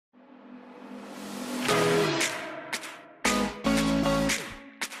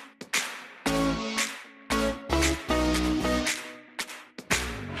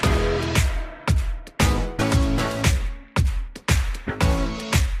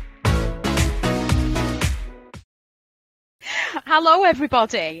Hello,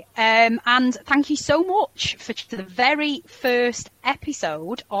 everybody, and thank you so much for the very first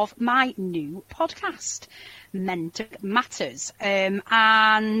episode of my new podcast, Mentor Matters.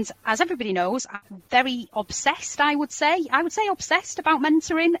 And as everybody knows, I'm very obsessed, I would say obsessed about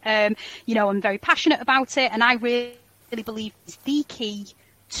mentoring. I'm very passionate about it, and I really believe it's the key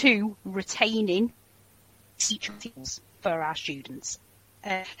to retaining teachers for our students.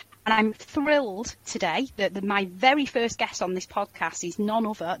 And I'm thrilled today that my very first guest on this podcast is none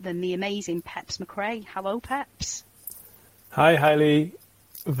other than the amazing Peps Mccrea. Hello, Peps. Hi, Hailey.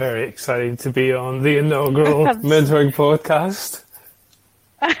 Very exciting to be on the inaugural mentoring podcast.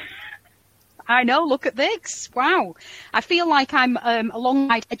 I know, look at this. Wow. I feel like I'm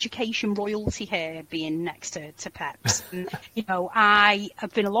alongside education royalty here, being next to Peps. And, I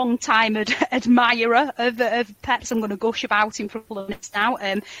have been a long time admirer of Peps. I'm going to gush about him for a couple of minutes now.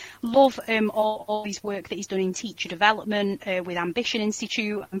 Love all his work that he's done in teacher development with Ambition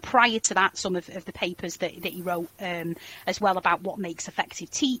Institute. And prior to that, some of the papers that he wrote as well about what makes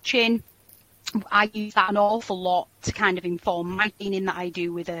effective teaching. I use that an awful lot to kind of inform my training that I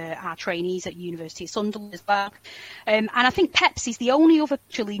do with our trainees at University of Sunderland as well. And I think Peps is the only other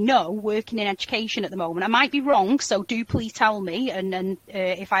actually working in education at the moment. I might be wrong, so do please tell me and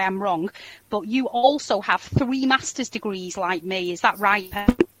if I am wrong. But you also have 3 master's degrees like me. Is that right,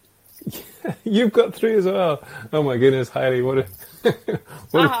 Pep? You've got 3 as well. Oh my goodness, Hailey,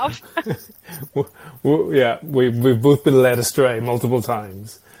 I have. Yeah, we've both been led astray multiple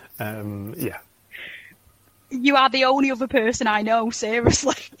times. Yeah. You are the only other person I know,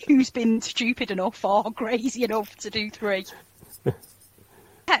 seriously, who's been stupid enough or crazy enough to do 3.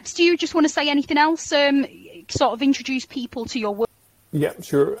 Peps, do you just want to say anything else? Sort of introduce people to your work? Yeah,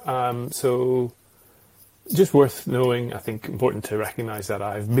 sure. So just worth knowing, I think important to recognise that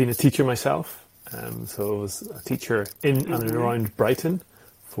I've been a teacher myself. So I was a teacher in and around Brighton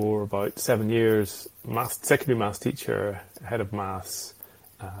for about 7 years, secondary maths teacher, head of maths,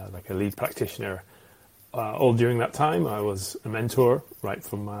 like a lead practitioner. All during that time, I was a mentor, right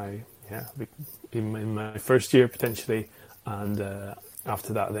from in my first year potentially, and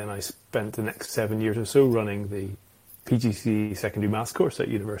after that, then I spent the next 7 years or so running the PGC secondary maths course at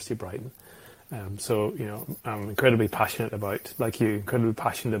University of Brighton. So I'm incredibly passionate about, like you,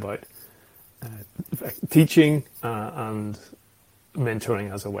 teaching and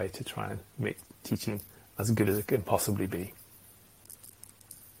mentoring as a way to try and make teaching as good as it can possibly be.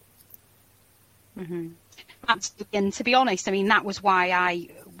 Mm-hmm. Absolutely. And to be honest, I mean, that was why I,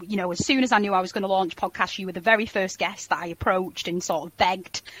 as soon as I knew I was going to launch podcast, you were the very first guest that I approached and sort of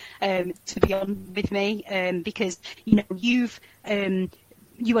begged to be on with me because,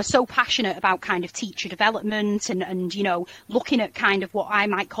 you are so passionate about kind of teacher development and looking at kind of what I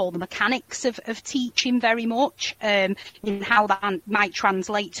might call the mechanics of teaching very much, and how that might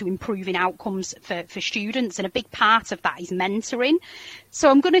translate to improving outcomes for students. And a big part of that is mentoring. So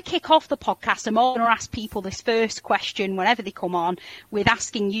I'm going to kick off the podcast. I'm going to ask people this first question whenever they come on with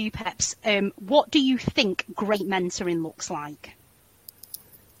asking you, Peps, what do you think great mentoring looks like?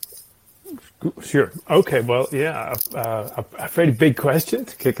 Sure. Okay. Well, yeah, a very big question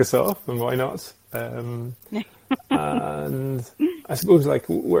to kick us off, and why not? And I suppose, like,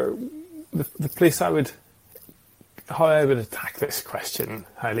 where the place how I would attack this question,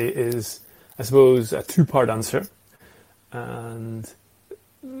 Hailey, is, I suppose, a 2-part answer. And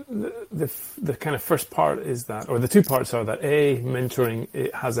the kind of first part is that, or the 2 parts are that mentoring,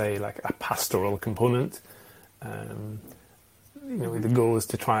 it has a pastoral component. The goal is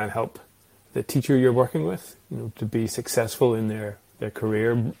to try and help the teacher you're working with, to be successful in their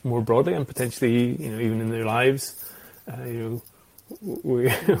career more broadly, and potentially, even in their lives. We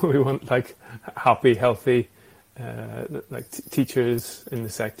want happy, healthy, teachers in the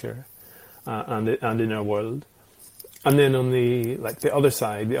sector, and in our world. And then on the other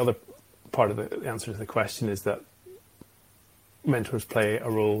side, the other part of the answer to the question is that mentors play a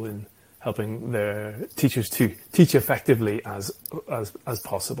role in helping their teachers to teach effectively as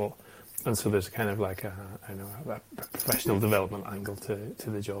possible. And so there's kind of a professional development angle to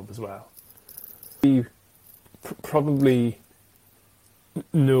the job as well. We probably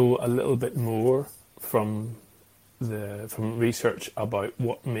know a little bit more from research about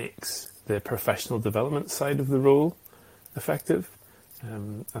what makes the professional development side of the role effective.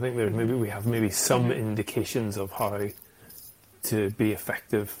 I think we have some indications of how to be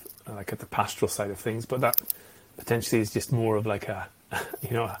effective, at the pastoral side of things, but that potentially is just more of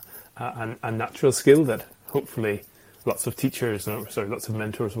a natural skill that hopefully lots of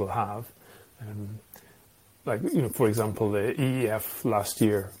mentors will have. For example, the EEF last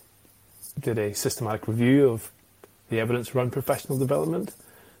year did a systematic review of the evidence around professional development.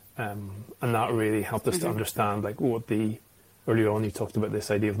 And that really helped us to understand, like, what earlier on you talked about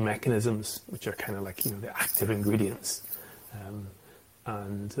this idea of mechanisms, which are kind of like, the active ingredients.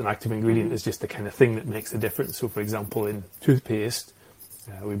 And an active ingredient is just the kind of thing that makes a difference. So, for example, in toothpaste,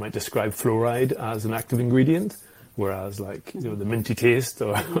 we might describe fluoride as an active ingredient, whereas, like, the minty taste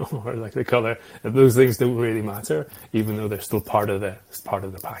or like the colour, those things don't really matter, even though they're still part of the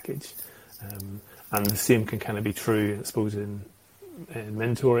package. And the same can kind of be true, I suppose, in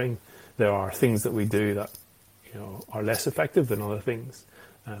mentoring. There are things that we do that are less effective than other things,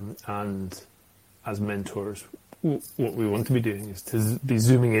 and as mentors, what we want to be doing is to be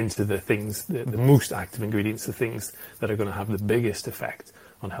zooming into the things, the most active ingredients, the things that are going to have the biggest effect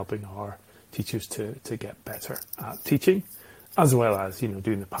on helping our teachers to get better at teaching, as well as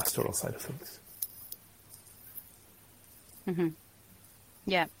doing the pastoral side of things.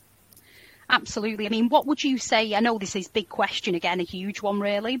 Yeah. Absolutely. I mean, what would you say? I know this is a big question again, a huge one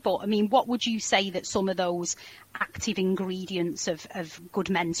really, but I mean, what would you say that some of those active ingredients of good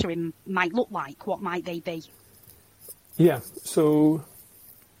mentoring might look like? What might they be? Yeah, so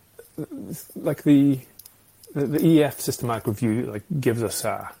like the EF systematic review like gives us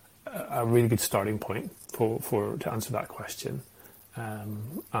a really good starting point to answer that question.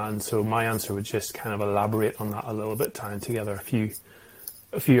 And so my answer would just kind of elaborate on that a little bit, tying together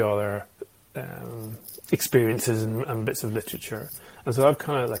a few other experiences and bits of literature. And so I've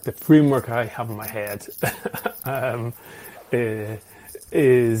kind of like the framework I have in my head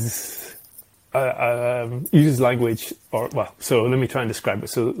uses language, so let me try and describe it.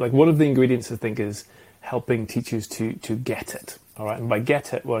 So like one of the ingredients I think is helping teachers to get it. All right, and by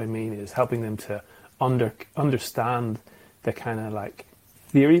get it, what I mean is helping them to understand the kind of like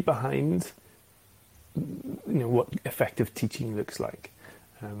theory behind what effective teaching looks like.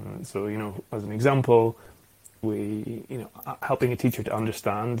 So, as an example, we, helping a teacher to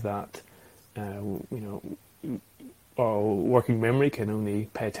understand that, our working memory can only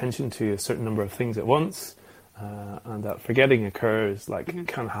pay attention to a certain number of things at once, and that forgetting occurs,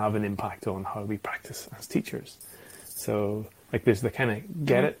 can have an impact on how we practice as teachers. So, like, there's the kind of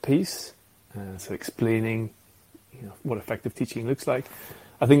get it piece, so explaining, what effective teaching looks like.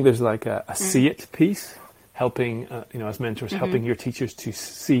 I think there's like a see it piece. Helping, as mentors, helping your teachers to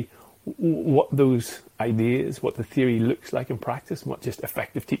see what those ideas, what the theory looks like in practice, and what just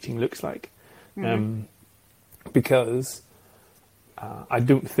effective teaching looks like. Because I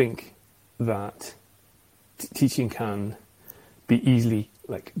don't think that teaching can be easily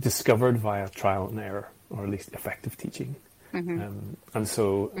discovered via trial and error, or at least effective teaching. And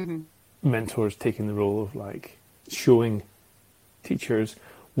so mentors taking the role of showing teachers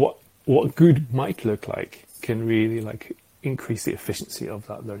what good might look like can really increase the efficiency of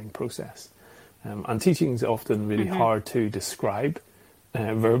that learning process. And teaching is often really hard to describe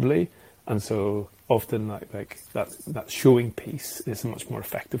verbally, and so often that showing piece is a much more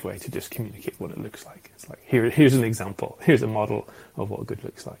effective way to just communicate what it looks like. It's like here's an example, here's a model of what good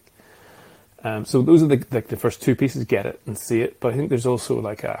looks like. So those are the first two pieces: get it and see it. But I think there's also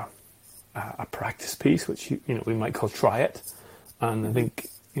a practice piece, which we might call try it, and I think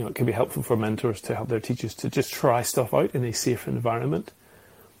it can be helpful for mentors to help their teachers to just try stuff out in a safe environment.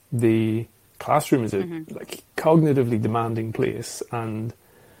 The classroom is a cognitively demanding place, and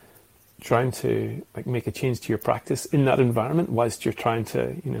trying to make a change to your practice in that environment whilst you're trying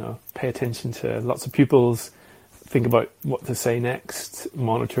to pay attention to lots of pupils, think about what to say next,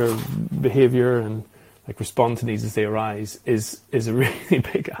 monitor behavior, and respond to needs as they arise is a really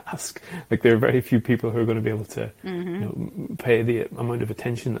big ask. There are very few people who are going to be able to pay the amount of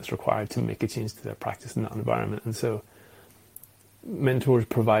attention that's required to make a change to their practice in that environment. And so mentors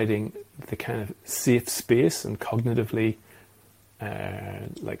providing the kind of safe space and cognitively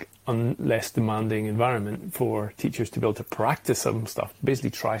less demanding environment for teachers to be able to practice some stuff, basically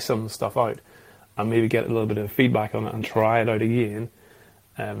try some stuff out and maybe get a little bit of feedback on it and try it out again,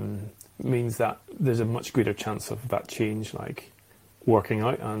 means that there's a much greater chance of that change working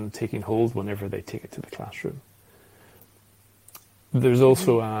out and taking hold whenever they take it to the classroom. There's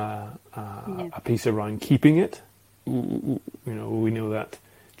also a piece around keeping it. We know that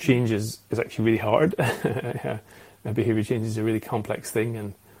change is actually really hard. Behavior change is a really complex thing,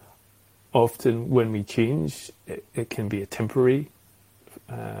 and often when we change, it can be a temporary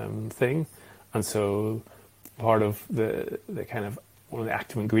thing. And so part of the kind of one of the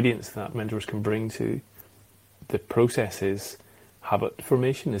active ingredients that mentors can bring to the process is habit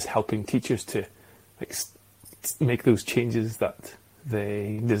formation, is helping teachers to make those changes that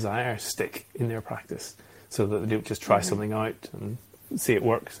they desire stick in their practice, so that they don't just try something out and see it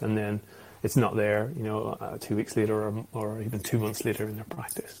works and then it's not there, 2 weeks later or even 2 months later in their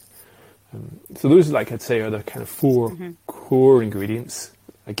practice. So those, like I'd say, are the kind of 4 core ingredients.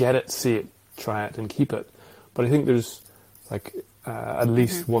 I get it, see it, try it, and keep it. But I think there's like at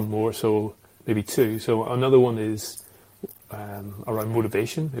least one more, so maybe 2. So another one is around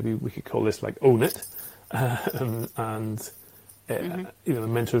motivation. Maybe we could call this like own it. The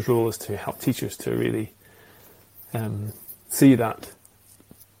mentor's role is to help teachers to really see that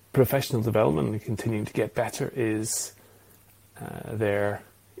professional development and continuing to get better is their,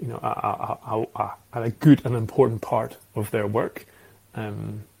 a good and important part of their work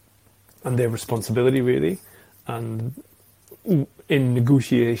and their responsibility, really. And in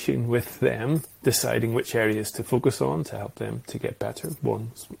negotiation with them, deciding which areas to focus on to help them to get better,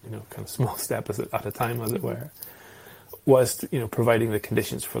 one kind of small step at a time, as it were, whilst providing the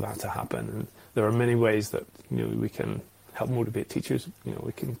conditions for that to happen. And there are many ways that we can help motivate teachers.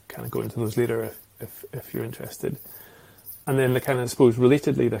 We can kind of go into those later if you're interested. And then the kind of, I suppose,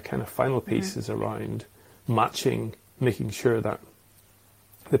 relatedly, the kind of final piece is around matching, making sure that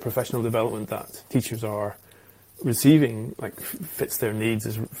the professional development that teachers are receiving fits their needs,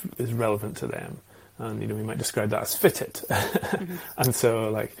 is relevant to them. And we might describe that as fit it. And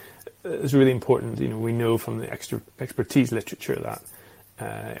so it's really important. We know from the expertise literature that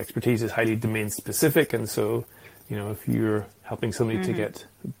expertise is highly domain specific, and so if you're helping somebody to get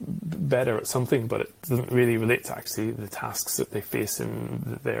better at something, but it doesn't really relate to actually the tasks that they face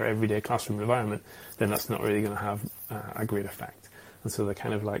in their everyday classroom environment, then that's not really going to have a great effect. And so the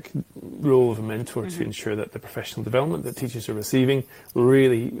kind of role of a mentor to ensure that the professional development that teachers are receiving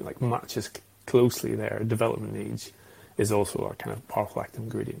really matches closely their development needs is also a kind of powerful active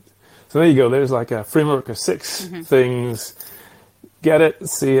ingredient. So there you go. There's a framework of 6 things. Get it,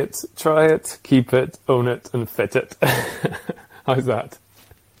 see it, try it, keep it, own it, and fit it. How's that?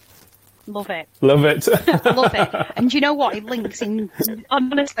 Love it. Love it. Love it. And you know what? It links in.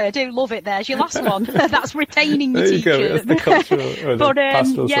 Honestly, I do love it. There's your last one. That's retaining your teacher. There you go. That's the cultural or the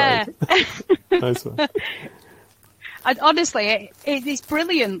pastoral side. Nice one. Honestly, it's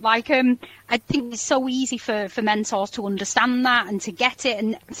brilliant. I think it's so easy for mentors to understand that and to get it.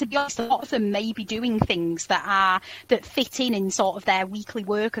 And to be honest, a lot of them may be doing things that fit in sort of their weekly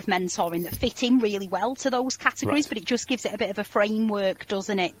work of mentoring, that fit in really well to those categories. Right. But it just gives it a bit of a framework,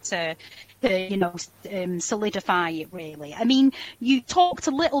 doesn't it, to solidify it, really. I mean, you talked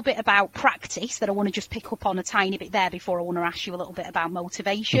a little bit about practice that I want to just pick up on a tiny bit there before I want to ask you a little bit about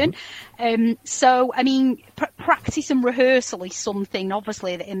motivation. So, I mean, practice and rehearsal is something,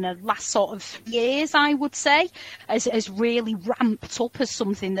 obviously, that in the last sort of years, I would say, has really ramped up as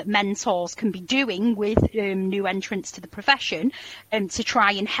something that mentors can be doing with new entrants to the profession to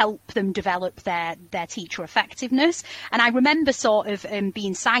try and help them develop their teacher effectiveness. And I remember sort of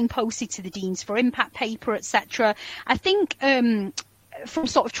being signposted to the Deans for Impact paper, etc. I think from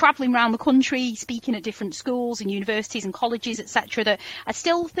sort of travelling around the country, speaking at different schools and universities and colleges, etc., that I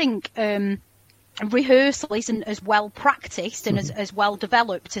still think rehearsal isn't as well practiced and as well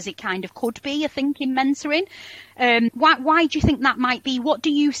developed as it kind of could be, I think, in mentoring. Why do you think that might be? What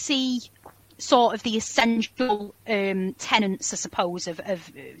do you see sort of the essential tenets, I suppose,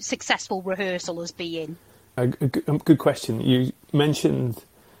 of successful rehearsal as being? A good question. You mentioned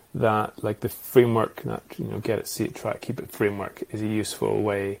that the framework, that get it, see it, try it, keep it framework is a useful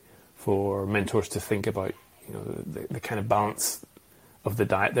way for mentors to think about the kind of balance of the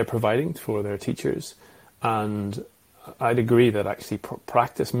diet they're providing for their teachers. And I'd agree that actually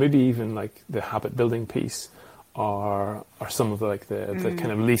practice, maybe even the habit building piece, are some of the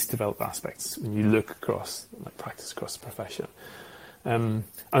kind of least developed aspects when you look across practice across the profession.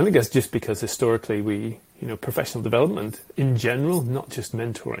 I think that's just because historically professional development in general, not just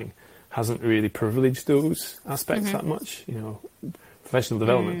mentoring, hasn't really privileged those aspects that much. Professional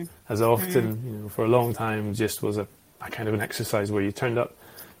development has often, for a long time, just was a kind of an exercise where you turned up,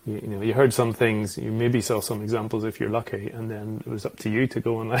 you heard some things, you maybe saw some examples if you're lucky, and then it was up to you to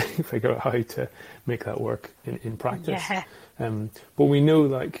go and figure out how to make that work in practice. Yeah. But we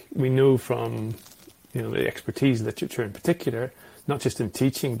know from the expertise literature in particular, not just in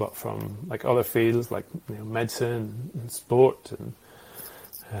teaching, but from other fields like medicine and sport and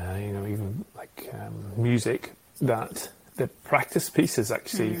even music, that the practice piece is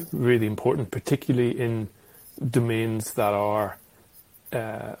actually really important, particularly in domains that are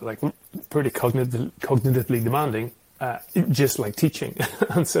pretty cognitively demanding, just like teaching.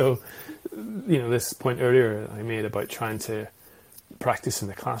 And so, this point earlier I made about trying to practice in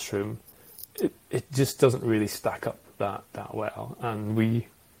the classroom, it just doesn't really stack up that well. And we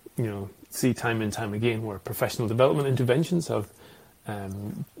see time and time again where professional development interventions have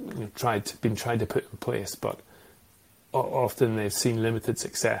been tried to put in place, but often they've seen limited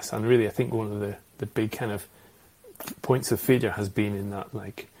success. And really, I think one of the big kind of points of failure has been in that,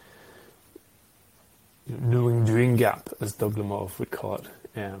 like, knowing doing gap, as Doug Lemov would call it.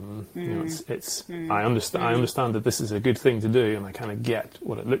 I understand that this is a good thing to do, and I kind of get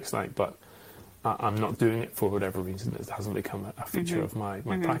what it looks like, but I'm not doing it for whatever reason. It hasn't become a feature of my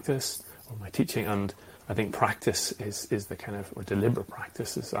practice or my teaching. And I think practice is the kind of, or deliberate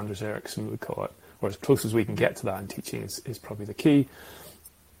practice, as Anders Ericsson would call it, or as close as we can get to that in teaching is probably the key.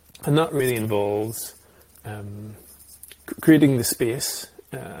 And that really involves creating the space,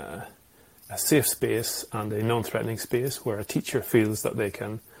 a safe space and a non-threatening space where a teacher feels that they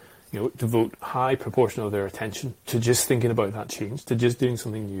can, devote high proportion of their attention to just thinking about that change, to just doing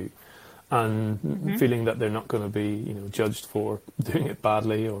something new, and feeling that they're not going to be, judged for doing it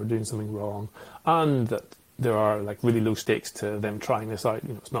badly or doing something wrong, and that there are like really low stakes to them trying this out.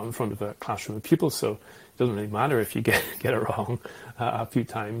 It's not in front of a classroom of pupils, so it doesn't really matter if you get it wrong a few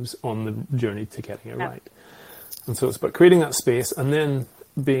times on the journey to getting it right. And so it's about creating that space and then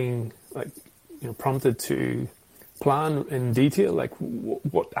being prompted to plan in detail, like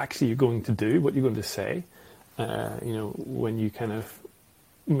what actually you're going to do, what you're going to say, when you kind of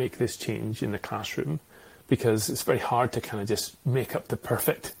make this change in the classroom, because it's very hard to kind of just make up the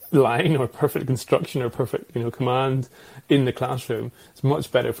perfect line or perfect instruction or perfect, command in the classroom. It's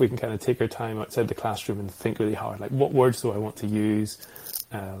much better if we can kind of take our time outside the classroom and think really hard, like what words do I want to use?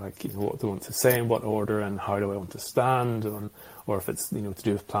 What do I want to say in what order, and how do I want to stand, or if it's, to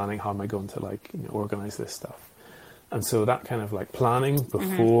do with planning, how am I going to organize this stuff? And so that kind of planning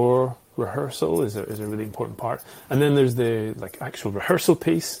before rehearsal is a really important part. And then there's the actual rehearsal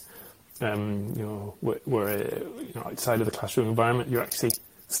piece, where outside of the classroom environment, you're actually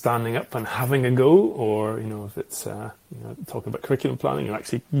standing up and having a go, or if it's talking about curriculum planning, you're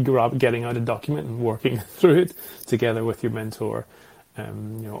actually getting out a document and working through it together with your mentor.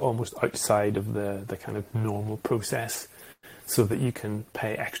 Almost outside of the kind of normal process, so that you can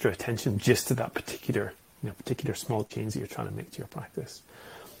pay extra attention just to that particular small change that you're trying to make to your practice.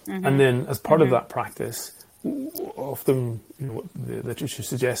 And then as part of that practice, often what the literature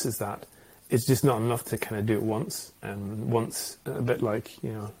suggests is that it's just not enough to kind of do it once, and once a bit like,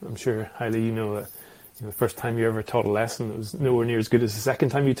 I'm sure, Hailey, that the first time you ever taught a lesson, it was nowhere near as good as the second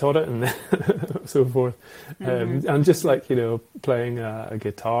time you taught it, and then so forth. And just like, playing a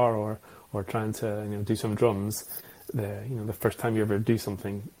guitar or trying to, do some drums, the first time you ever do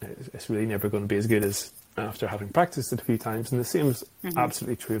something, it's really never going to be as good as after having practiced it a few times. And the same is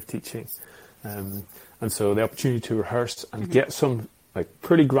absolutely true of teaching. And so the opportunity to rehearse and get some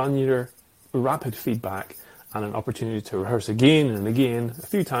pretty granular, rapid feedback, and an opportunity to rehearse again and again a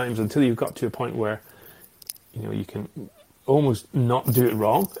few times until you've got to a point where you can almost not do it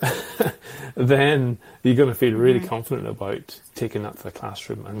wrong, then you're going to feel really confident about taking that to the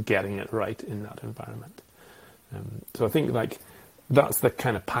classroom and getting it right in that environment. So I think that's the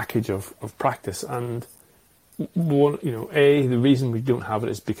kind of package of practice. And the reason we don't have it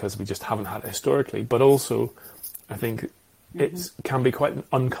is because we just haven't had it historically, but also I think it can be quite an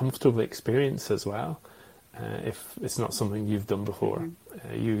uncomfortable experience as well, if it's not something you've done before.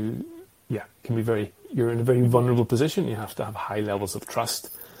 You're in a very vulnerable position. You have to have high levels of trust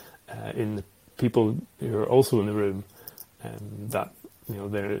in the people who are also in the room, that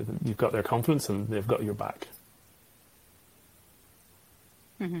you've got their confidence and they've got your back.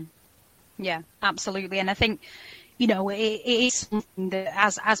 Yeah, absolutely. And I think it is something that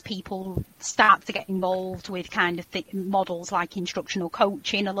as people start to get involved with kind of models like instructional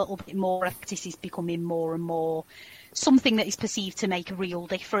coaching a little bit more, this is becoming more and more something that is perceived to make a real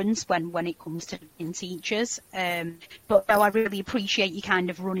difference when it comes to in teachers. But I really appreciate you kind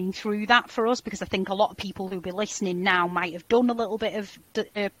of running through that for us, because I think a lot of people who'll be listening now might have done a little bit of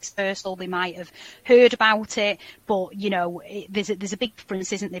rehearsal, they might have heard about it, but there's a big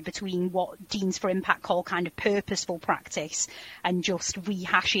difference, isn't there, between what Deans for Impact call kind of purposeful practice and just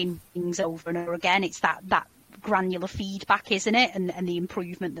rehashing things over and over again. It's that granular feedback, isn't it, and the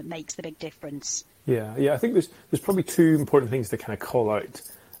improvement that makes the big difference. Yeah. I think there's probably two important things to kind of call out.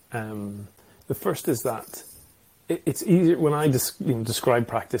 The first is that it's easier when I describe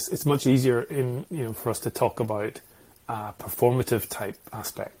practice. It's much easier for us to talk about a performative type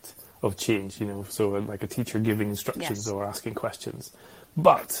aspect of change. So like a teacher giving instructions or asking questions,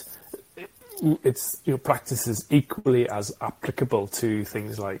 but it's practice is equally as applicable to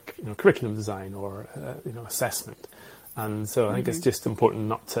things like curriculum design or assessment. And so I think it's just important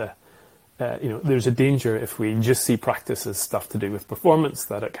not to there's a danger if we just see practice as stuff to do with performance,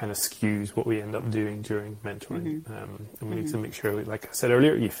 that it kind of skews what we end up doing during mentoring. And we need to make sure, like I said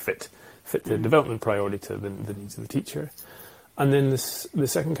earlier, you fit the development priority to the needs of the teacher. And then the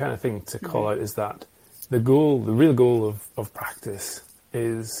second kind of thing to call out is that the real goal of practice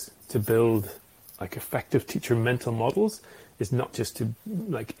is to build like effective teacher mental models, is not just to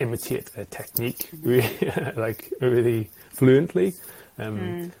like imitate a technique really fluently.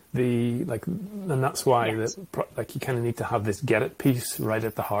 And that's why you kind of need to have this get it piece right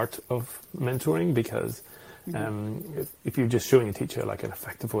at the heart of mentoring, because if you're just showing a teacher like an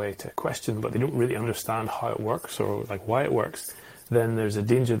effective way to question, but they don't really understand how it works or like why it works, then there's a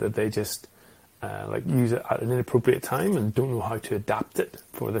danger that they just use it at an inappropriate time and don't know how to adapt it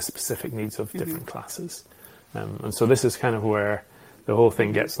for the specific needs of different classes. And so this is kind of where the whole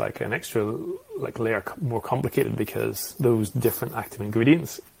thing gets like an extra layer more complicated, because those different active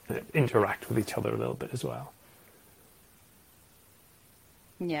ingredients interact with each other a little bit as well.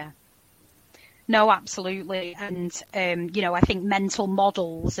 Yeah. No, absolutely. And, I think mental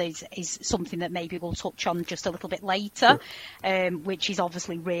models is something that maybe we'll touch on just a little bit later, which is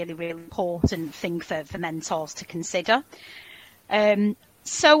obviously really, really important thing for mentors to consider.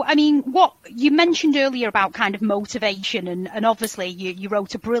 So, I mean, what you mentioned earlier about kind of motivation, and obviously you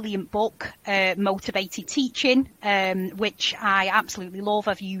wrote a brilliant book, Motivated Teaching, which I absolutely love.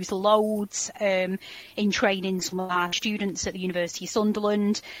 I've used loads in training some of our students at the University of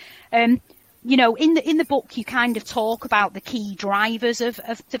Sunderland. In the book, you kind of talk about the key drivers of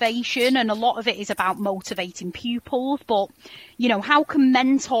motivation, and a lot of it is about motivating pupils. But, how can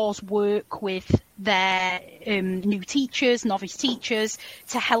mentors work with their new teachers, novice teachers,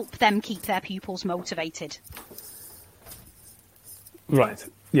 to help them keep their pupils motivated? Right.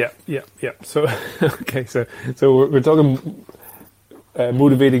 Yeah. So, okay. So we're talking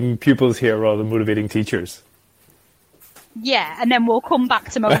motivating pupils here rather than motivating teachers. Yeah, and then we'll come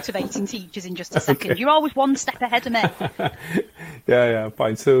back to motivating teachers in just a second. Okay. You're always one step ahead of me. Yeah,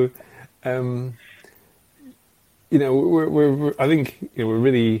 fine. So, I think we're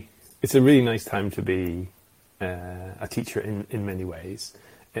really. It's a really nice time to be a teacher in many ways.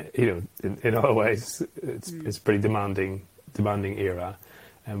 In other ways, it's pretty demanding era.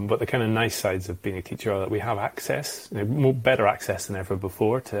 But the kind of nice sides of being a teacher are that we have access, better access than ever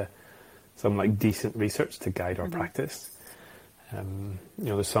before, to some like decent research to guide our practice.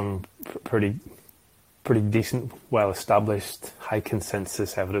 There's some pretty decent, well-established, high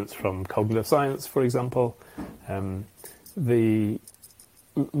consensus evidence from cognitive science, for example. The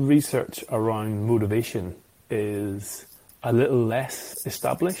research around motivation is a little less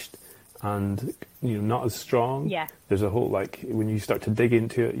established and not as strong. Yeah. There's a whole when you start to dig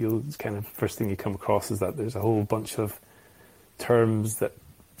into it, you'll kind of first thing you come across is that there's a whole bunch of terms that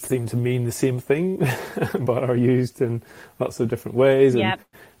seem to mean the same thing but are used in lots of different ways. And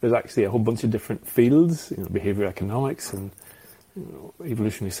there's actually a whole bunch of different fields, behavioral economics and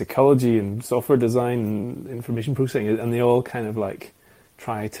evolutionary psychology and software design and information processing, and they all kind of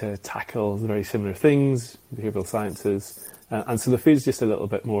try to tackle very similar things, behavioral sciences. And so the field's just a little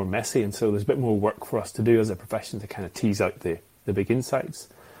bit more messy, and so there's a bit more work for us to do as a profession to kind of tease out the big insights.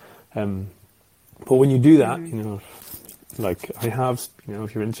 But when you do that, I have,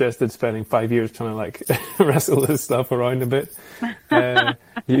 if you're interested, spending 5 years trying to wrestle this stuff around a bit, there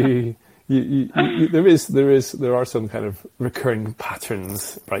are some kind of recurring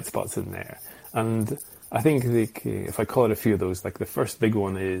patterns, bright spots in there, and I think if I call it a few of those, the first big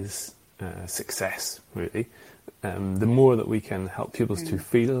one is success. Really, the more that we can help pupils to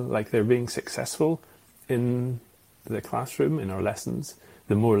feel like they're being successful in the classroom, in our lessons,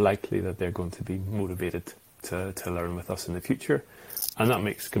 the more likely that they're going to be motivated to learn with us in the future. And that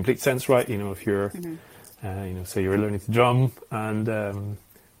makes complete sense, right? If you're, say you're learning to drum and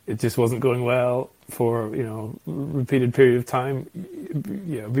it just wasn't going well for, repeated period of time,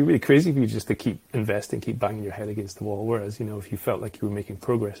 it'd be really crazy for you just to keep investing, keep banging your head against the wall. Whereas, if you felt like you were making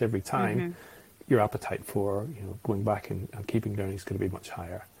progress every time, your appetite for, going back and keeping learning is going to be much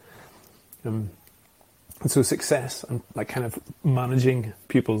higher. And so success and kind of managing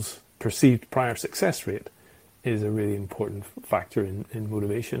pupils' perceived prior success rate is a really important factor in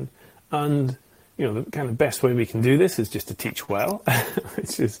motivation. And, the kind of best way we can do this is just to teach well,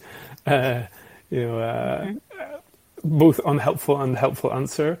 which is, both unhelpful and helpful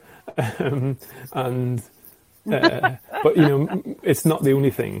answer. But, it's not the only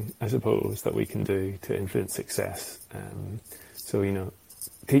thing, I suppose, that we can do to influence success.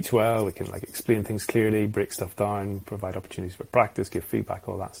 Teach well, we can explain things clearly, break stuff down, provide opportunities for practice, give feedback,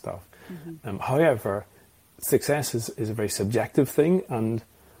 all that stuff. However, success is a very subjective thing, and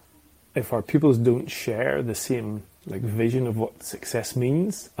if our pupils don't share the same like vision of what success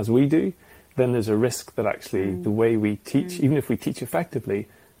means as we do, then there's a risk that actually the way we teach, even if we teach effectively,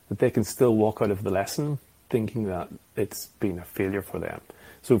 that they can still walk out of the lesson thinking that it's been a failure for them.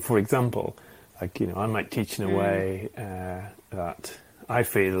 So, for example, like, I might teach in a way that I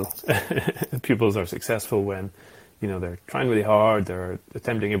feel pupils are successful when, they're trying really hard, they're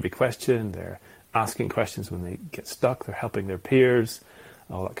attempting every question, they're asking questions when they get stuck, they're helping their peers,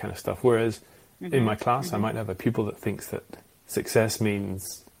 all that kind of stuff. Whereas in my class, I might have a pupil that thinks that success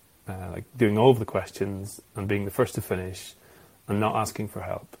means like doing all of the questions and being the first to finish and not asking for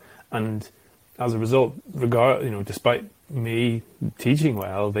help. And as a result, despite me teaching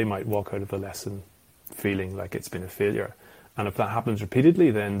well, they might walk out of the lesson feeling like it's been a failure. And if that happens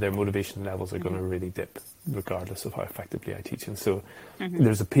repeatedly, then their motivation levels are going to really dip, regardless of how effectively I teach. And so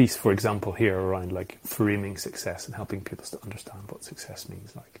there's a piece, for example, here around like framing success and helping people to understand what success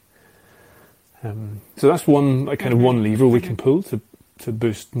means. Like, so that's one one lever we can pull to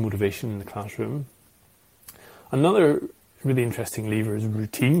boost motivation in the classroom. Another really interesting lever is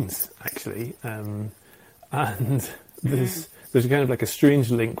routines, actually, and there's kind of like a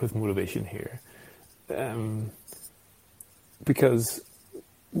strange link with motivation here. Because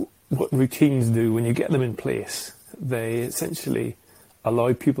what routines do, when you get them in place, they essentially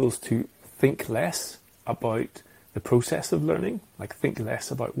allow pupils to think less about the process of learning, like think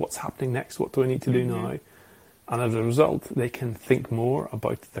less about what's happening next, what do I need to do now, and as a result, they can think more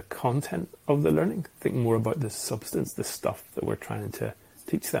about the content of the learning, think more about the substance, the stuff that we're trying to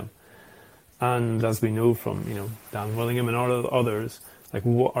teach them. And as we know from, Dan Willingham and others, like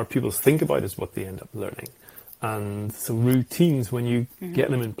what our pupils think about is what they end up learning. And so routines, when you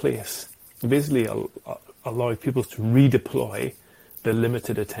get them in place, basically allow pupils to redeploy the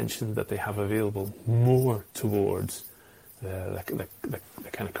limited attention that they have available more towards the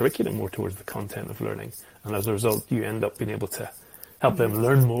kind of curriculum, more towards the content of learning. And as a result, you end up being able to help them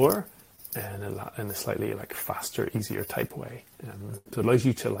learn more in a slightly like faster, easier type way. So it allows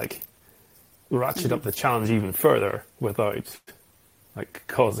you to like ratchet up the challenge even further without like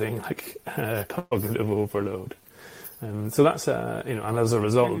causing like cognitive overload. So that's and as a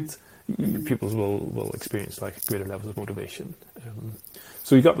result, your pupils will experience like greater levels of motivation.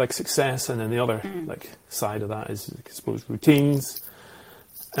 So you've got like success, and then the other like side of that is, I suppose, routines.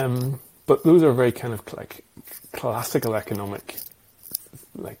 But those are very kind of like classical economic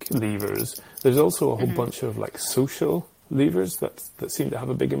like levers. There's also a whole bunch of like social levers that seem to have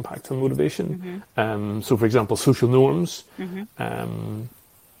a big impact on motivation. So, for example, social norms.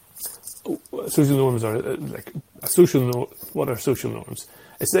 Social norms are like what are social norms?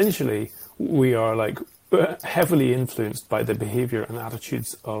 Essentially, we are like heavily influenced by the behavior and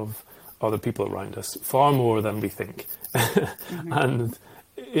attitudes of other people around us, far more than we think. And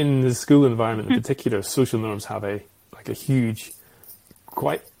in the school environment in particular, social norms have a huge,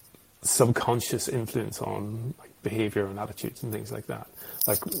 quite subconscious influence on like behavior and attitudes and things like that.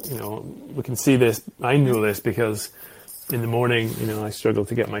 Like, we can see this, I know this because in the morning, I struggle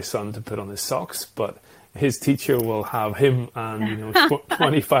to get my son to put on his socks, but his teacher will have him and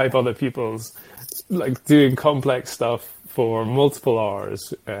 25 other pupils like doing complex stuff for multiple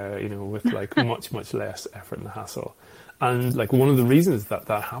hours, with like much less effort and hassle. And like one of the reasons that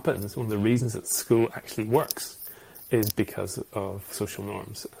happens, one of the reasons that school actually works, is because of social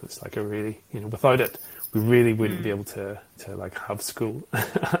norms. It's like a really, without it, we really wouldn't be able to like have school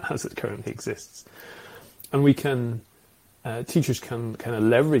as it currently exists. And we can, teachers can kind of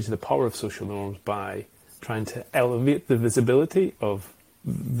leverage the power of social norms by trying to elevate the visibility of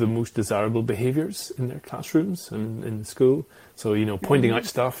the most desirable behaviors in their classrooms and in the school. So, pointing out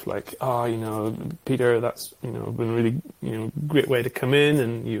stuff like, Peter, that's, been really, great way to come in,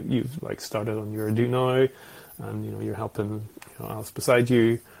 and you've like started on your do now, and, you're helping, Alice beside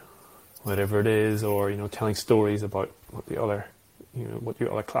you, whatever it is, or, telling stories about what the other, what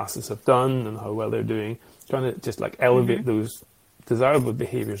your other classes have done and how well they're doing, trying to just like elevate those desirable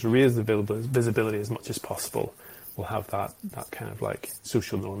behaviors, raise the visibility as much as possible, will have that kind of like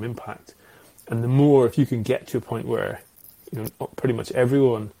social norm impact. And the more, if you can get to a point where, pretty much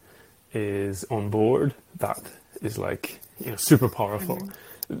everyone is on board, that is like, super powerful.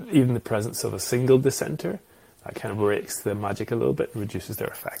 Even the presence of a single dissenter, that kind of breaks the magic a little bit and reduces their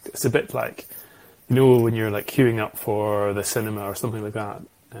effect. It's a bit like, when you're like queuing up for the cinema or something like that,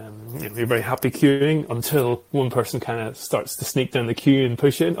 you're very happy queuing until one person kind of starts to sneak down the queue and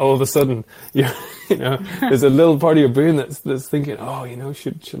push in. All of a sudden, there's a little part of your brain that's thinking,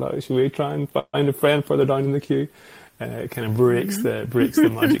 should we try and find a friend further down in the queue? It kind of breaks the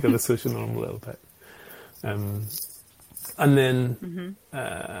magic of the social norm a little bit. And And then,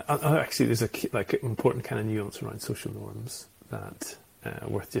 actually, there's like an important kind of nuance around social norms that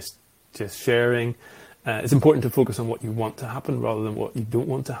worth just sharing. It's important to focus on what you want to happen rather than what you don't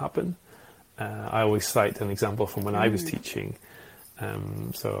want to happen. I always cite an example from when I was teaching.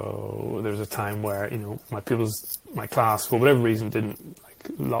 So there was a time where, my class, for whatever reason,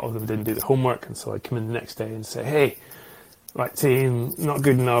 a lot of them didn't do the homework. And so I'd come in the next day and say, hey, right team, not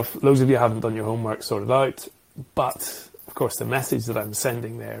good enough. Loads of you haven't done your homework, sort it out. But of course, the message that I'm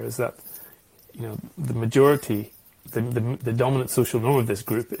sending there is that, the majority, the dominant social norm of this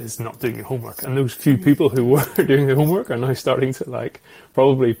group is not doing your homework. And those few people who were doing the homework are now starting to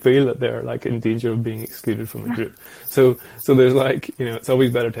probably feel that they're in danger of being excluded from the group. So there's it's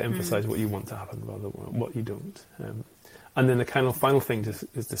always better to emphasize what you want to happen rather than what you don't. And then the kind of final thing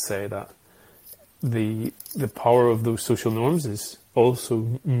is to say that the power of those social norms is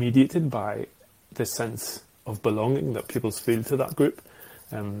also mediated by the sense of belonging that pupils feel to that group.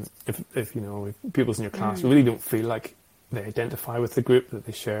 If pupils in your class really don't feel like they identify with the group, that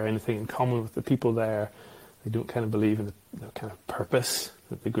they share anything in common with the people there, they don't kind of believe in the kind of purpose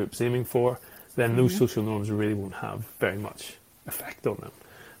that the group's aiming for, then those social norms really won't have very much effect on them.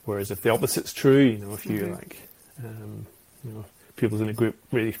 Whereas if the opposite's true, if you pupils in a group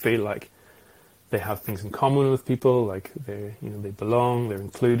really feel like they have things in common with people, they belong, they're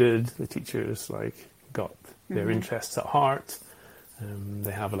included, the teachers got their interests at heart.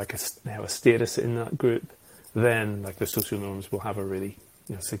 They have a status in that group, then the social norms will have a really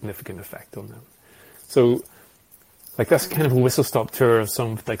significant effect on them. So that's kind of a whistle-stop tour of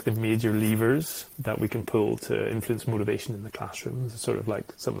some of the major levers that we can pull to influence motivation in the classroom. Sort of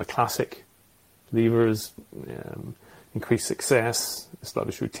some of the classic levers, increase success,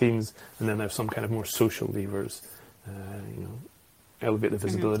 establish routines, and then there's some kind of more social levers, elevate the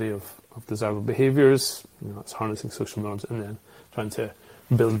visibility of desirable behaviours, that's harnessing social norms, and then trying to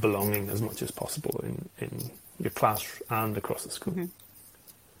build belonging as much as possible in your class and across the school.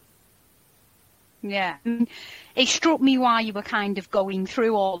 Yeah, it struck me while you were kind of going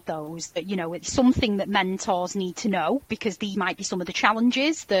through all those that, it's something that mentors need to know, because these might be some of the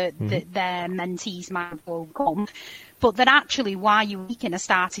challenges that their mentees might overcome. But that actually, while you were speaking, I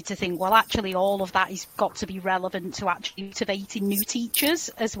started to think, well, actually, all of that has got to be relevant to actually motivating new teachers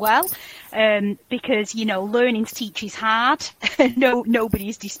as well. Because, learning to teach is hard. Nobody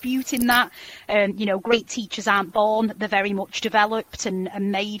is disputing that. Great teachers aren't born. They're very much developed and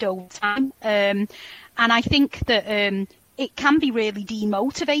made over time. And I think that it can be really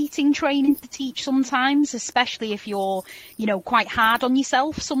demotivating training to teach sometimes, especially if you're, quite hard on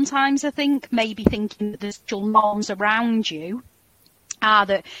yourself sometimes, I think. Maybe thinking that the social norms around you are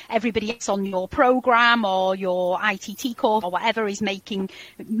that everybody else on your programme or your ITT course or whatever is making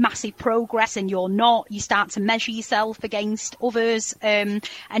massive progress and you're not. You start to measure yourself against others. And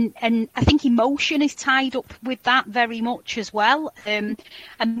I think emotion is tied up with that very much as well. And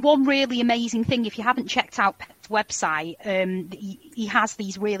one really amazing thing, if you haven't checked out Pep's website, he has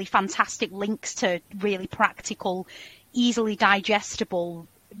these really fantastic links to really practical, easily digestible,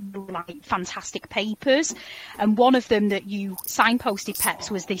 fantastic papers, and one of them that you signposted,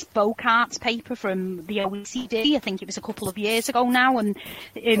 Peps, was this Arts paper from the OECD. I think it was a couple of years ago now, and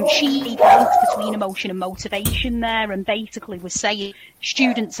she made links between emotion and motivation there, and basically was saying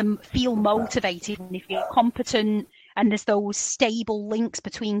students feel motivated when they feel competent, and there's those stable links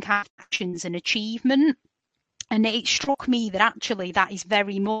between actions and achievement. And it struck me that actually that is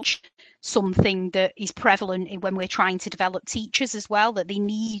very much something that is prevalent when we're trying to develop teachers as well, that they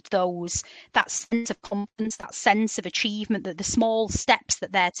need that sense of confidence, that sense of achievement, that the small steps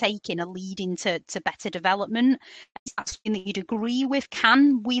that they're taking are leading to better development. Is that something that you'd agree with?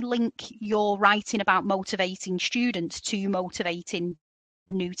 Can we link your writing about motivating students to motivating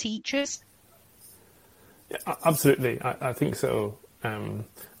new teachers? Yeah, absolutely. I think so. And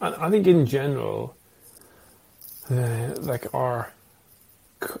I think in general, our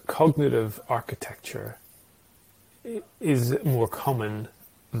cognitive architecture is more common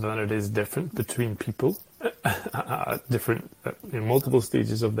than it is different between people at different in multiple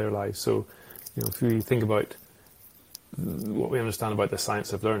stages of their lives. So, if we think about what we understand about the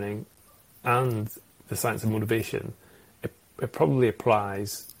science of learning and the science of motivation, it probably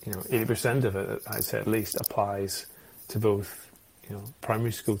applies. 80% of it, I'd say at least, applies to both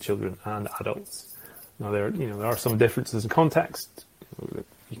primary school children and adults. Now there are some differences in context.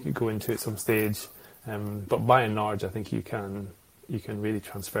 You can go into at some stage, but by and large, I think you can really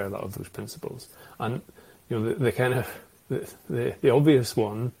transfer a lot of those principles. And the kind of the obvious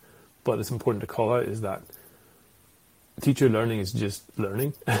one, but it's important to call out, is that teacher learning is just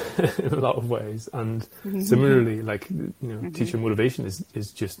learning in a lot of ways, and similarly, like, you know, teacher motivation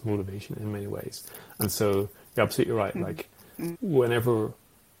is just motivation in many ways. And so you're absolutely right. Like, whenever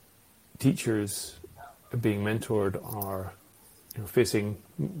teachers being mentored are, you know, facing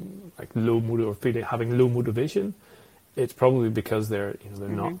like having low motivation, it's probably because they're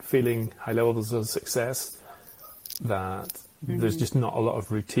not feeling high levels of success, that there's just not a lot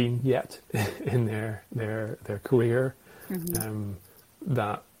of routine yet in their career,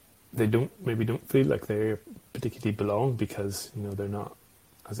 that they don't feel like they particularly belong, because, you know, they're not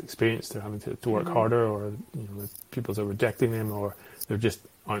as experienced, they're having to work harder, or, you know, the pupils are rejecting them, or there just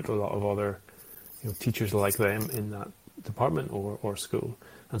aren't a lot of other, you know, teachers like them in that department or school.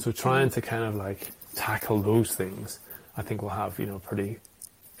 And so trying to kind of like tackle those things, I think will have, you know,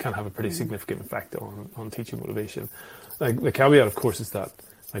 can have a pretty significant effect on teaching motivation. Like, the caveat, of course, is that,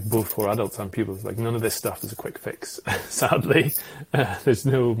 like, both for adults and pupils, like, none of this stuff is a quick fix. Sadly, there's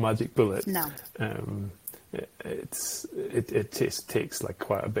no magic bullet. No. It just takes like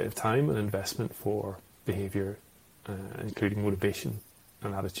quite a bit of time and investment for behaviour, including motivation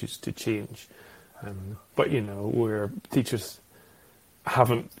and attitudes, to change. But, you know, where teachers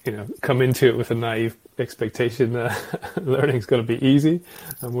haven't, you know, come into it with a naive expectation that learning's going to be easy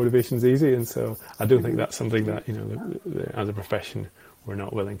and motivation's easy, and so I don't think that's something that, you know, as a profession, we're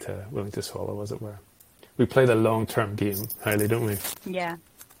not willing to swallow, as it were. We play the long-term game, highly, don't we? Yeah.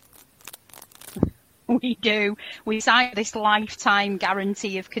 We do. We sign this lifetime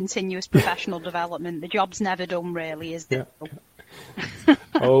guarantee of continuous professional development. The job's never done, really, is it? Yeah.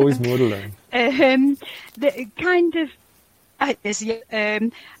 Always more to learn. The kind of, I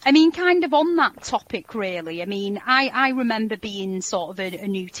mean, kind of on that topic, really. I mean, I remember being sort of a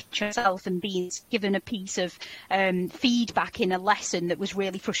new teacher myself and being given a piece of feedback in a lesson that was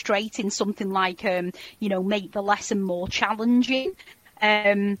really frustrating. Something like, you know, make the lesson more challenging.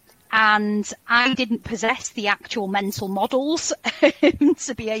 And I didn't possess the actual mental models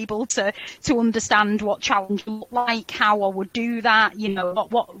to be able to understand what challenge looked like, how I would do that, you know,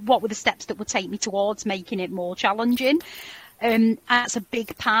 what were the steps that would take me towards making it more challenging. That's a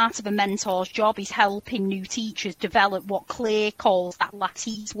big part of a mentor's job, is helping new teachers develop what Clear calls that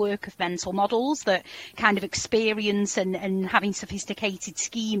lattice work of mental models that kind of experience and having sophisticated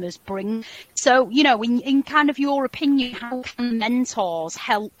schemas bring. So, you know, in kind of your opinion, how can mentors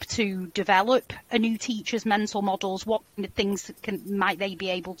help to develop a new teacher's mental models? What kind of things might they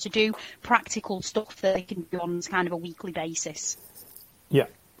be able to do? Practical stuff that they can do on kind of a weekly basis? Yeah.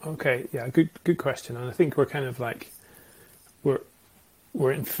 Okay. Yeah. Good question. And I think we're kind of like,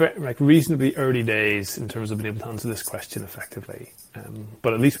 we're in like reasonably early days in terms of being able to answer this question effectively,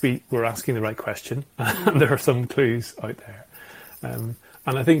 but at least we're asking the right question, and there are some clues out there. And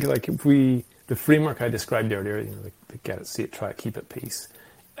I think, like, the framework I described earlier, you know, the get it, see it, try it, keep it piece,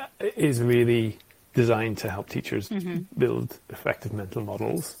 is really designed to help teachers build effective mental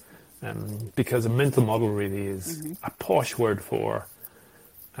models, because a mental model really is a posh word for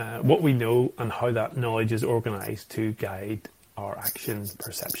what we know and how that knowledge is organised to guide our action,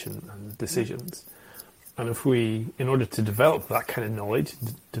 perception, and decisions. And in order to develop that kind of knowledge,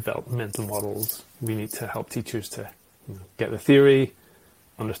 develop mental models, we need to help teachers to, you know, get the theory,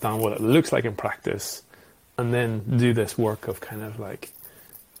 understand what it looks like in practice, and then do this work of kind of like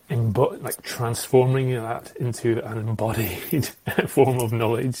transforming that into an embodied form of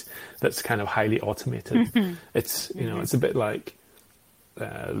knowledge that's kind of highly automated. It's, you know, it's a bit like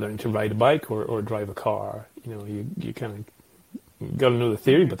learning to ride a bike or drive a car. You know, you kind of got to know the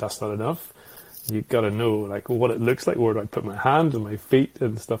theory, but that's not enough. You've got to know, like, what it looks like. Where do I put my hands and my feet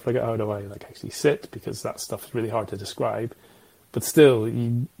and stuff like that? How do I, like, actually sit? Because that stuff is really hard to describe. But still,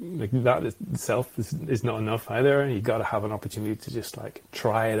 that itself is not enough either. You've got to have an opportunity to just, like,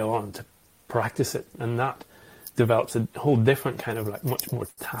 try it on, to practice it. And that develops a whole different kind of, like, much more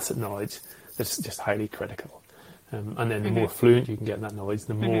tacit knowledge that's just highly critical. And then the more fluent you can get in that knowledge,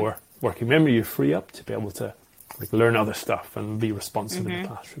 the more working memory you free up to be able to, like, learn other stuff and be responsive in the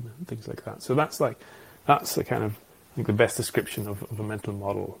classroom and things like that. So that's the kind of, I think, the best description of a mental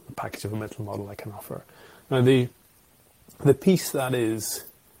model, the package of a mental model I can offer. Now, the piece that is,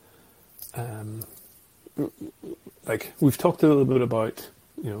 like, we've talked a little bit about,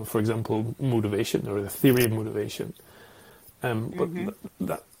 you know, for example, motivation, or the theory of motivation. But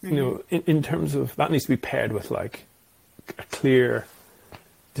that, you know, in terms of, that needs to be paired with, like, a clear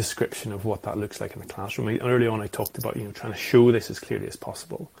description of what that looks like in the classroom. Early on I talked about, you know, trying to show this as clearly as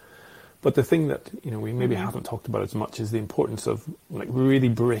possible. But the thing that, you know, we maybe haven't talked about as much is the importance of, like, really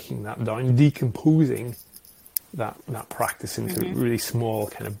breaking that down, decomposing that practice into really small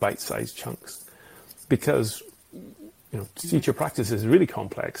kind of bite-sized chunks. Because teacher practice is really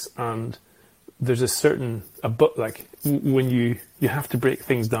complex, and there's a certain like when you have to break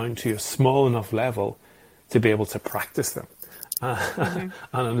things down to a small enough level to be able to practice them. And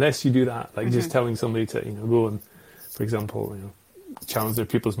unless you do that, like just telling somebody to go and, for example, challenge their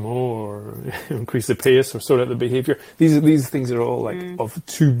pupils more, or increase the pace, or sort out the behaviour. These things are all like of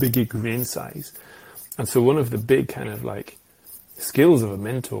too big a grain size. And so one of the big kind of like skills of a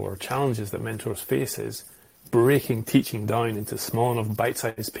mentor, or challenges that mentors face, is breaking teaching down into small enough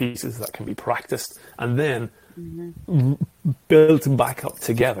bite-sized pieces that can be practiced and then built back up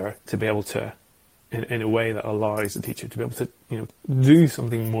together to be able to, in a way that allows the teacher to be able to do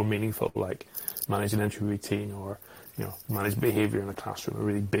something more meaningful, like manage an entry routine, or manage behaviour in a classroom, a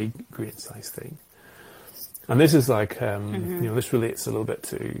really big grain size thing. And this is like this relates a little bit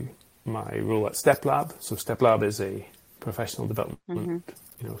to my role at Step Lab. So Step Lab is a professional development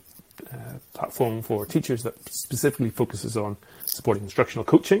platform for teachers that specifically focuses on supporting instructional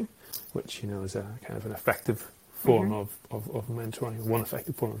coaching, which is a kind of an effective form of mentoring, one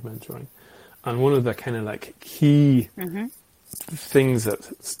effective form of mentoring. And one of the kind of like key things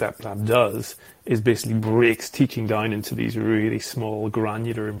that Step Lab does is basically breaks teaching down into these really small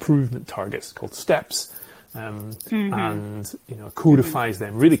granular improvement targets called steps, and codifies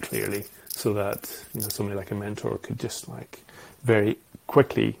them really clearly, so that somebody like a mentor could just like very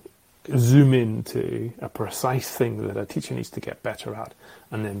quickly zoom into a precise thing that a teacher needs to get better at,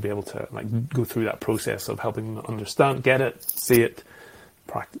 and then be able to like go through that process of helping them understand, get it, see it,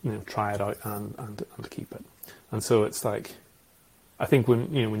 practice, try it out, and keep it. And so it's like, I think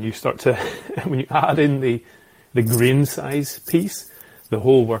when you start to when you add in the grain size piece, the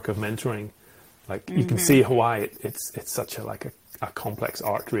whole work of mentoring, like you can see why it's such a complex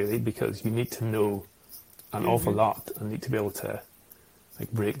art, really, because you need to know an awful lot and need to be able to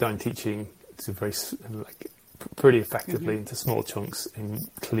like break down teaching to pretty effectively into small chunks in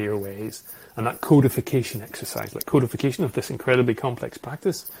clear ways. And that codification exercise, like codification of this incredibly complex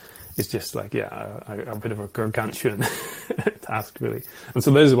practice, is just like a bit of a gargantuan task, really. And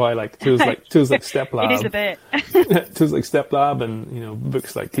so this is why tools like Step Lab, it is a bit. tools like Step Lab, and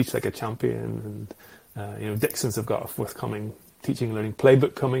books like Teach Like a Champion, and Dixon's have got a forthcoming teaching and learning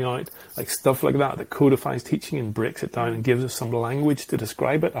playbook coming out, like stuff like that codifies teaching and breaks it down and gives us some language to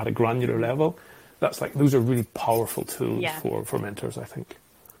describe it at a granular level. That's like, those are really powerful tools for mentors, I think.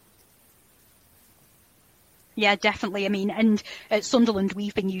 Yeah, definitely. I mean, and at Sunderland,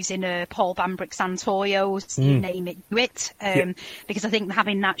 we've been using Paul Van Santoyo's Name It, Do It, because I think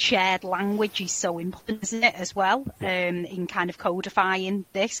having that shared language is so important, isn't it, as well, in kind of codifying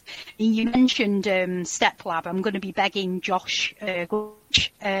this. You mentioned Step Lab. I'm going to be begging Josh to come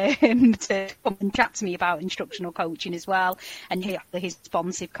and chat to me about instructional coaching as well, and his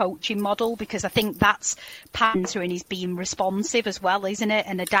responsive coaching model, because I think that's mentoring is being responsive as well, isn't it,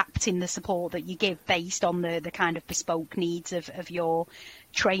 and adapting the support that you give based on the kind of bespoke needs of your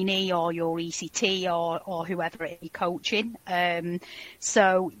trainee or your ECT or whoever it is coaching.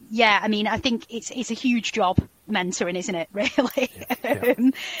 So yeah, I mean, I think it's a huge job, mentoring, isn't it, really?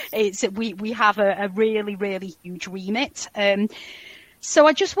 We have a really, really huge remit. So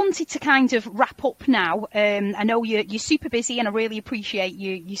I just wanted to kind of wrap up now. I know you're super busy, and I really appreciate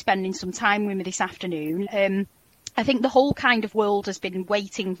you spending some time with me this afternoon. I think the whole kind of world has been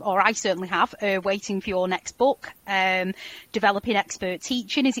waiting, or I certainly have, waiting for your next book, Developing Expert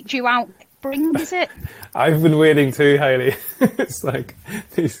Teaching. Is it due out spring, is it? I've been waiting too, Hayley. It's like,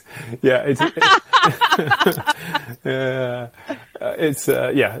 it's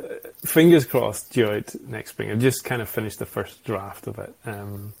fingers crossed due out next spring. I've just kind of finished the first draft of it.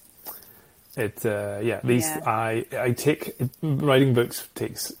 I take, writing books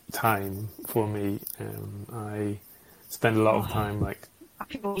takes time for me. I spend a lot of time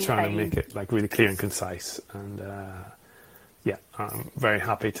trying to make it really clear and concise, and I'm very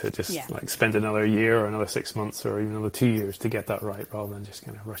happy to just spend another year or another 6 months or even another 2 years to get that right, rather than just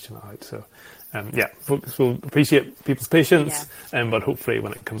kind of rushing it out. So folks will appreciate people's patience, but hopefully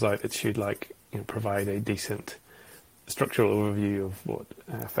when it comes out it should provide a decent structural overview of what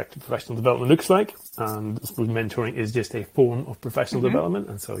effective professional development looks like, and I suppose mentoring is just a form of professional development,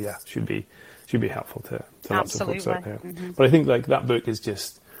 and so should be helpful to lots of folks out there. But I think that book is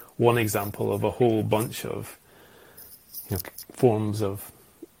just one example of a whole bunch of forms of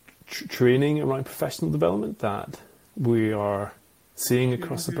training around professional development that we are seeing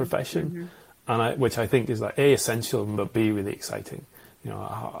across the profession, and which I think is A, essential, but B, really exciting.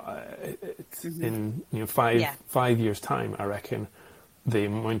 In 5 years' time, I reckon the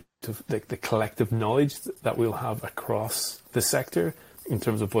amount of the collective knowledge that we'll have across the sector in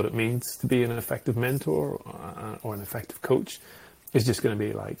terms of what it means to be an effective mentor or an effective coach is just going to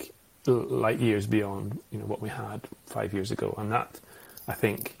be like light years beyond, what we had 5 years ago. And that, I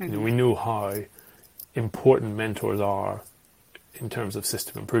think, we know how important mentors are in terms of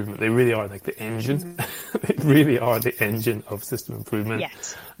system improvement. They really are like the engine. They really are the engine of system improvement.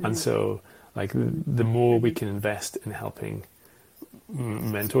 Yes. And so, like, the more we can invest in helping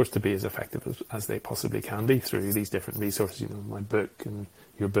mentors to be as effective as they possibly can be through these different resources, my book and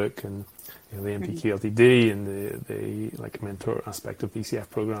your book and the MPQLTD and the like mentor aspect of VCF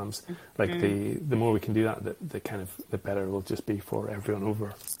programs, like the more we can do that, the better it will just be for everyone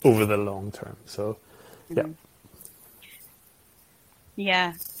over the long term. So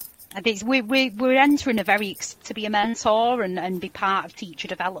yeah, I think we're entering a very to be a mentor and be part of teacher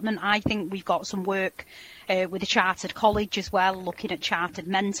development. I think we've got some work with the Chartered College as well, looking at chartered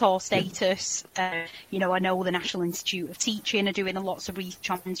mentor status. I know the National Institute of Teaching are doing lots of research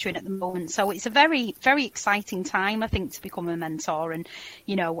on mentoring at the moment. So it's a very, very exciting time, I think, to become a mentor. And,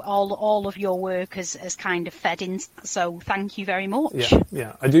 all of your work has kind of fed in. So thank you very much.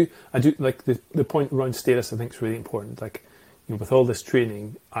 Yeah. I do like the point around status, I think, is really important. Like, with all this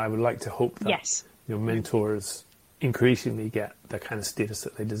training, I would like to hope that mentors increasingly get the kind of status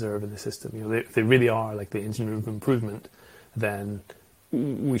that they deserve in the system. If they really are like the engine of improvement, then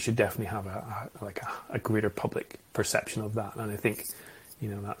we should definitely have a greater public perception of that. And I think,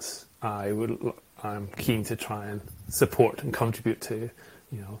 I'm keen to try and support and contribute to,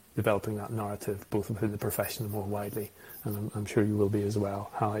 developing that narrative both within the profession and more widely. And I'm sure you will be as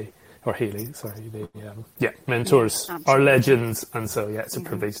well, Hayley. Sorry, mentors are legends, and so it's a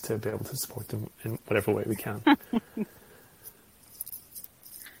privilege to be able to support them in whatever way we can.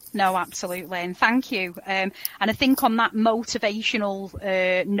 No, absolutely, and thank you. And I think on that motivational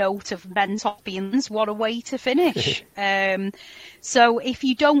note of mentor feelings, what a way to finish. So if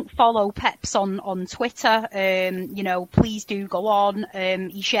you don't follow Peps on Twitter, please do go on.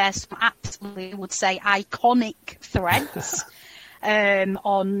 He shares some absolutely, I would say, iconic threads.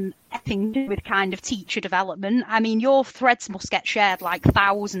 On anything to do with kind of teacher development. I mean, your threads must get shared like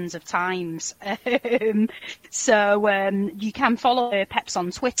thousands of times. So you can follow Peps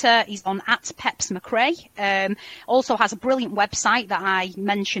on Twitter. He's on @Peps Mccrea. Also has a brilliant website that I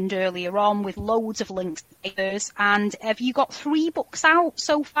mentioned earlier on with loads of links to those. And have you got 3 books out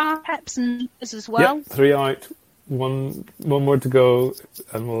so far, Peps, and Leapers as well? Yep, 3 out. One more to go,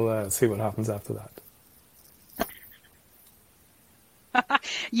 and we'll see what happens after that.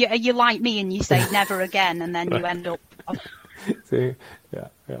 You're like me and you say never again, and then you end up. See,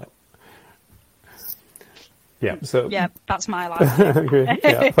 So that's my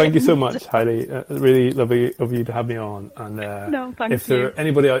life. Thank you so much, Heidi. Really lovely of you to have me on. And no, thank you. If there are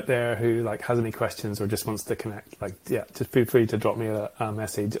anybody out there who has any questions or just wants to connect, just feel free to drop me a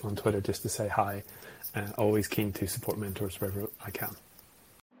message on Twitter just to say hi. Always keen to support mentors wherever I can.